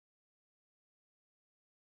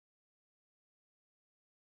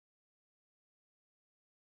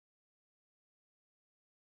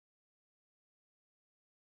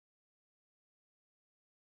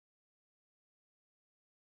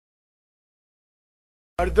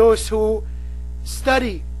are those who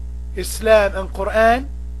study Islam and Quran,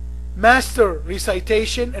 master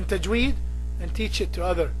recitation and tajweed, and teach it to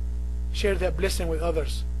others. Share that blessing with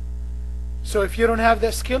others. So if you don't have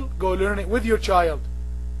that skill, go learn it with your child.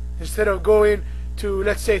 Instead of going to,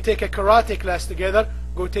 let's say, take a karate class together,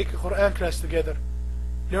 go take a Quran class together.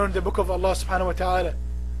 Learn the book of Allah subhanahu wa ta'ala.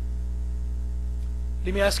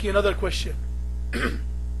 Let me ask you another question.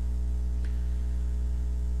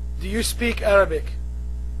 Do you speak Arabic?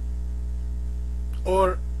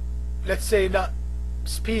 Or let's say not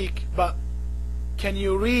speak, but can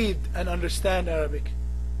you read and understand Arabic?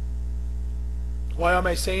 Why am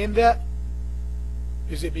I saying that?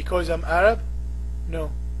 Is it because I'm Arab?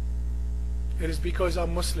 No. It is because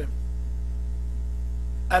I'm Muslim.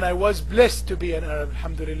 And I was blessed to be an Arab,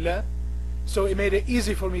 alhamdulillah. So it made it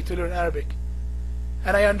easy for me to learn Arabic.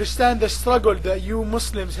 And I understand the struggle that you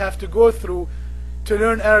Muslims have to go through to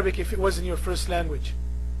learn Arabic if it wasn't your first language.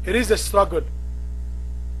 It is a struggle,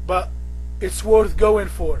 but it's worth going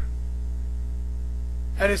for.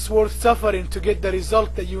 And it's worth suffering to get the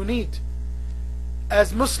result that you need.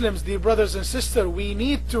 As Muslims, dear brothers and sisters, we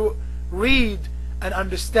need to read and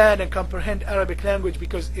understand and comprehend Arabic language,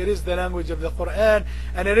 because it is the language of the Quran,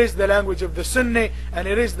 and it is the language of the Sunnah, and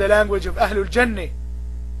it is the language of Ahlul Jannah.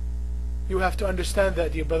 You have to understand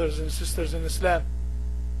that, dear brothers and sisters in Islam.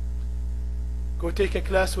 Go take a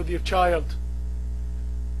class with your child.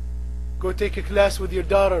 Go take a class with your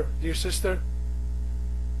daughter, dear sister.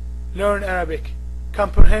 Learn Arabic.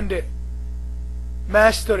 Comprehend it.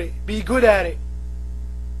 Master it. Be good at it.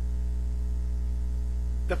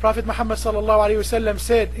 The Prophet Muhammad sallallahu alayhi wa sallam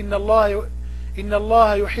said, إِنَّ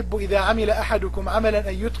اللَّهَ يُحِبُّ إِذَا عَمِلَ أَحَدُكُمْ عَمَلًا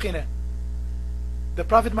أَن يُتْقِنَهُ. The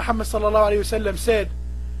Prophet Muhammad sallallahu alayhi wa sallam said,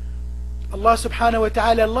 Allah subhanahu wa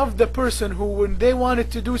ta'ala loved the person who, when they wanted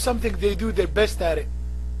to do something, they do their best at it.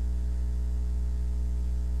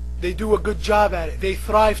 They do a good job at it. They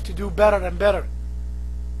thrive to do better and better.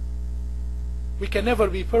 We can never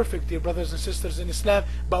be perfect, dear brothers and sisters in Islam,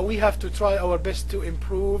 but we have to try our best to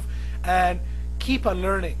improve and keep on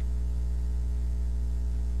learning.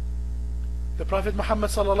 The Prophet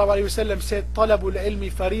Muhammad sallallahu alayhi wa sallam said, طَلَبُ الْعِلْمِ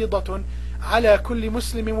فَرِيضَةٌ عَلَى كُلِّ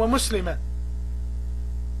مُسْلِمٍ وَمُسْلِمَةٍ.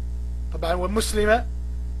 طبعا ومسلمة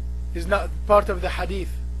is not part of the hadith.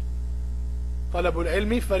 طلب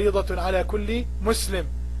العلم فريضة على كل مسلم.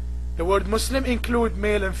 The word Muslim include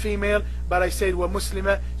male and female, but I said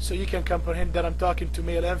ومسلمة so you can comprehend that I'm talking to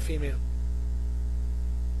male and female.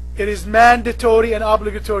 It is mandatory and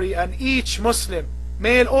obligatory on each Muslim,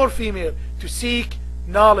 male or female, to seek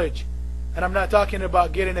knowledge. And I'm not talking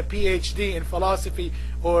about getting a PhD in philosophy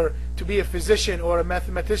or to be a physician or a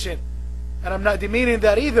mathematician. And I'm not demeaning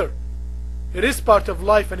that either. It is part of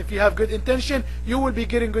life, and if you have good intention, you will be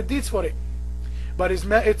getting good deeds for it. But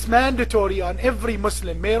it's mandatory on every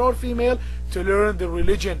Muslim, male or female, to learn the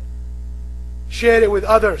religion. Share it with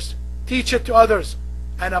others. Teach it to others.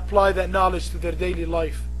 And apply that knowledge to their daily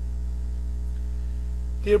life.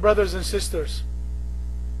 Dear brothers and sisters,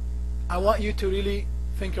 I want you to really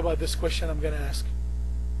think about this question I'm going to ask.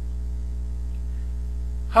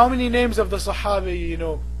 How many names of the Sahaba you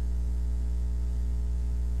know?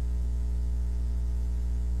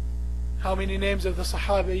 How many names of the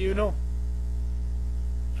Sahaba you know?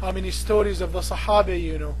 How many stories of the Sahaba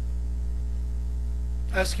you know?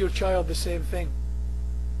 Ask your child the same thing.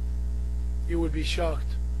 You will be shocked.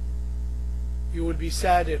 You will be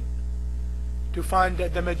saddened to find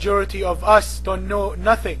that the majority of us don't know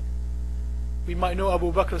nothing. We might know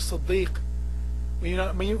Abu Bakr as-Siddiq.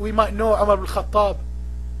 We might know Umar al-Khattab.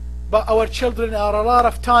 But our children are a lot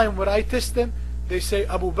of time when I test them, they say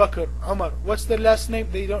Abu Bakr, Umar. What's their last name?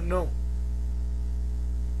 They don't know.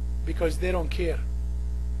 Because they don't care.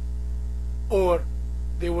 Or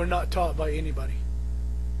they were not taught by anybody.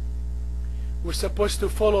 We're supposed to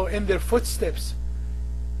follow in their footsteps.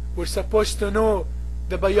 We're supposed to know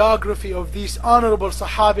the biography of these honorable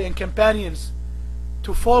Sahaba and companions,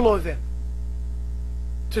 to follow them,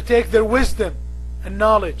 to take their wisdom and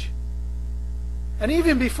knowledge. And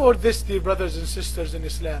even before this, dear brothers and sisters in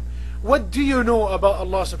Islam, what do you know about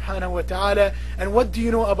Allah subhanahu wa ta'ala, and what do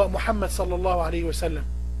you know about Muhammad sallallahu alayhi wa sallam?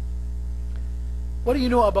 What do you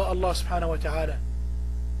know about Allah subhanahu wa ta'ala?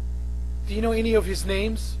 Do you know any of His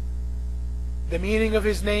names? The meaning of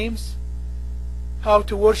His names? How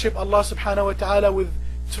to worship Allah subhanahu wa ta'ala with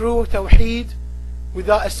true tawheed,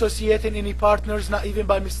 without associating any partners, not even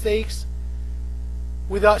by mistakes,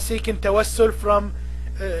 without seeking tawassul from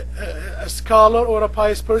a scholar or a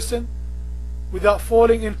pious person, without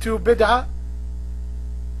falling into bid'ah.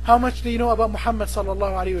 How much do you know about Muhammad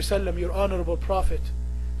sallallahu alayhi wa sallam, your honorable prophet,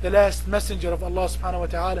 the last messenger of Allah subhanahu wa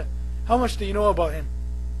ta'ala? How much do you know about him?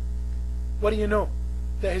 What do you know?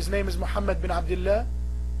 That his name is Muhammad bin Abdullah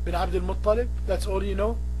bin Abdul Muttalib? That's all you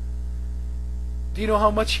know? Do you know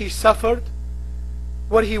how much he suffered?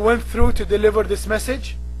 What he went through to deliver this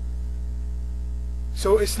message?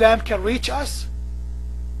 So Islam can reach us?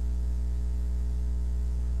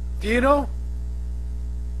 Do you know?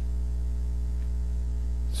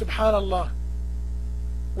 Subhanallah.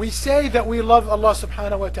 We say that we love Allah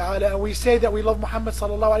subhanahu wa ta'ala, and we say that we love Muhammad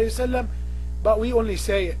sallallahu alayhi wa sallam, but we only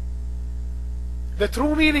say it. The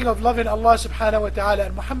true meaning of loving Allah subhanahu wa ta'ala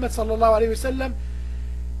and Muhammad sallallahu alayhi wa sallam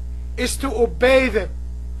is to obey them,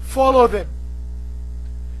 follow them,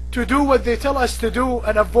 to do what they tell us to do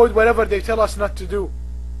and avoid whatever they tell us not to do.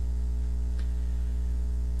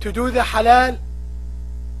 To do the halal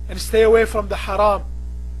and stay away from the haram.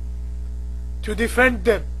 To defend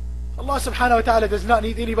them. Allah subhanahu wa ta'ala does not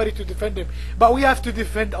need anybody to defend him, but we have to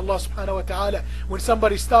defend Allah subhanahu wa ta'ala. When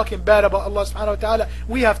somebody's talking bad about Allah subhanahu wa ta'ala,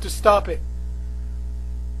 we have to stop it.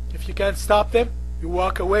 If you can't stop them, you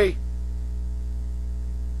walk away.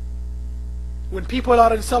 When people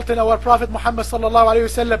are insulting our Prophet Muhammad sallallahu alayhi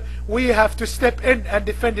wa sallam, we have to step in and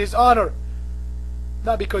defend his honor.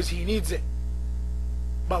 Not because he needs it,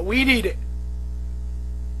 but we need it.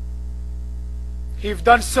 He's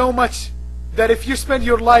done so much that if you spend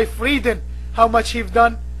your life reading how much he's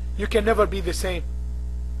done, you can never be the same.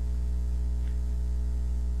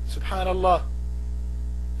 Subhanallah.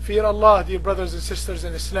 Fear Allah, dear brothers and sisters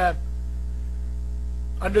in Islam.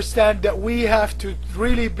 Understand that we have to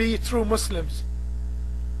really be true Muslims.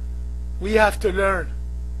 We have to learn.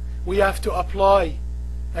 We have to apply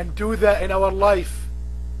and do that in our life.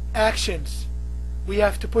 Actions. We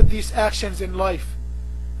have to put these actions in life,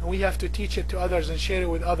 and we have to teach it to others and share it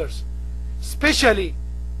with others. Especially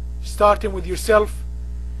starting with yourself,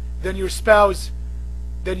 then your spouse,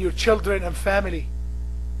 then your children and family.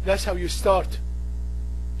 That's how you start.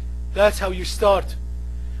 That's how you start.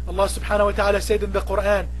 Allah subhanahu wa ta'ala said in the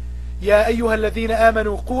Quran, يا أيها الذين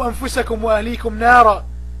آمنوا قوا أنفسكم وأهليكم نارا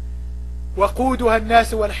وقودها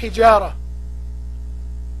الناس والحجارة.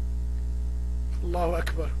 Allahu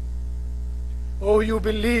Akbar. Oh, you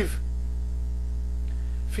believe.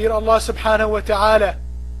 Fear Allah subhanahu wa ta'ala.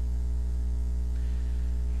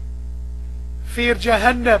 Fear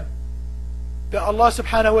Jahannam, that Allah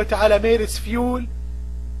subhanahu wa ta'ala made its fuel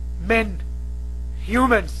men,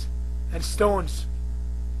 humans and stones.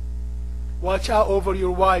 Watch out over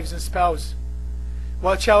your wives and spouse.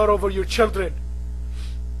 Watch out over your children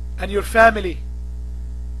and your family.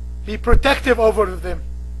 Be protective over them.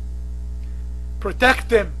 Protect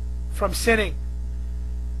them from sinning.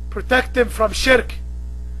 Protect them from shirk.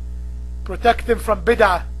 Protect them from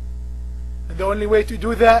bid'ah. And the only way to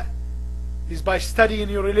do that is by studying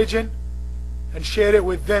your religion and share it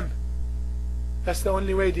with them. That's the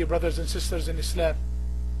only way, dear brothers and sisters in Islam.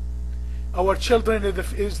 Our children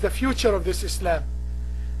is the future of this Islam,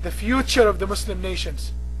 the future of the Muslim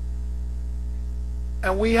nations.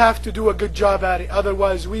 And we have to do a good job at it,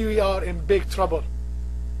 otherwise we are in big trouble.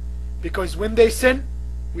 Because when they sin,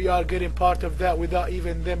 we are getting part of that without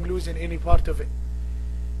even them losing any part of it.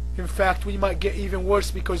 In fact, we might get even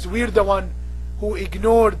worse because we're the one who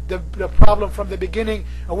ignored the problem from the beginning,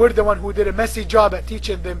 and we're the one who did a messy job at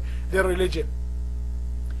teaching them their religion.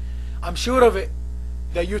 I'm sure of it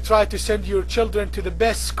that you try to send your children to the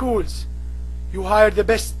best schools. You hire the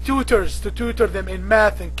best tutors to tutor them in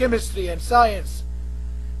math and chemistry and science.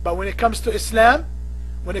 But when it comes to Islam,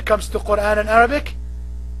 when it comes to Quran and Arabic,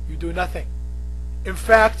 you do nothing. In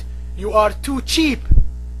fact, you are too cheap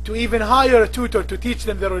to even hire a tutor to teach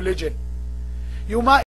them their religion. You might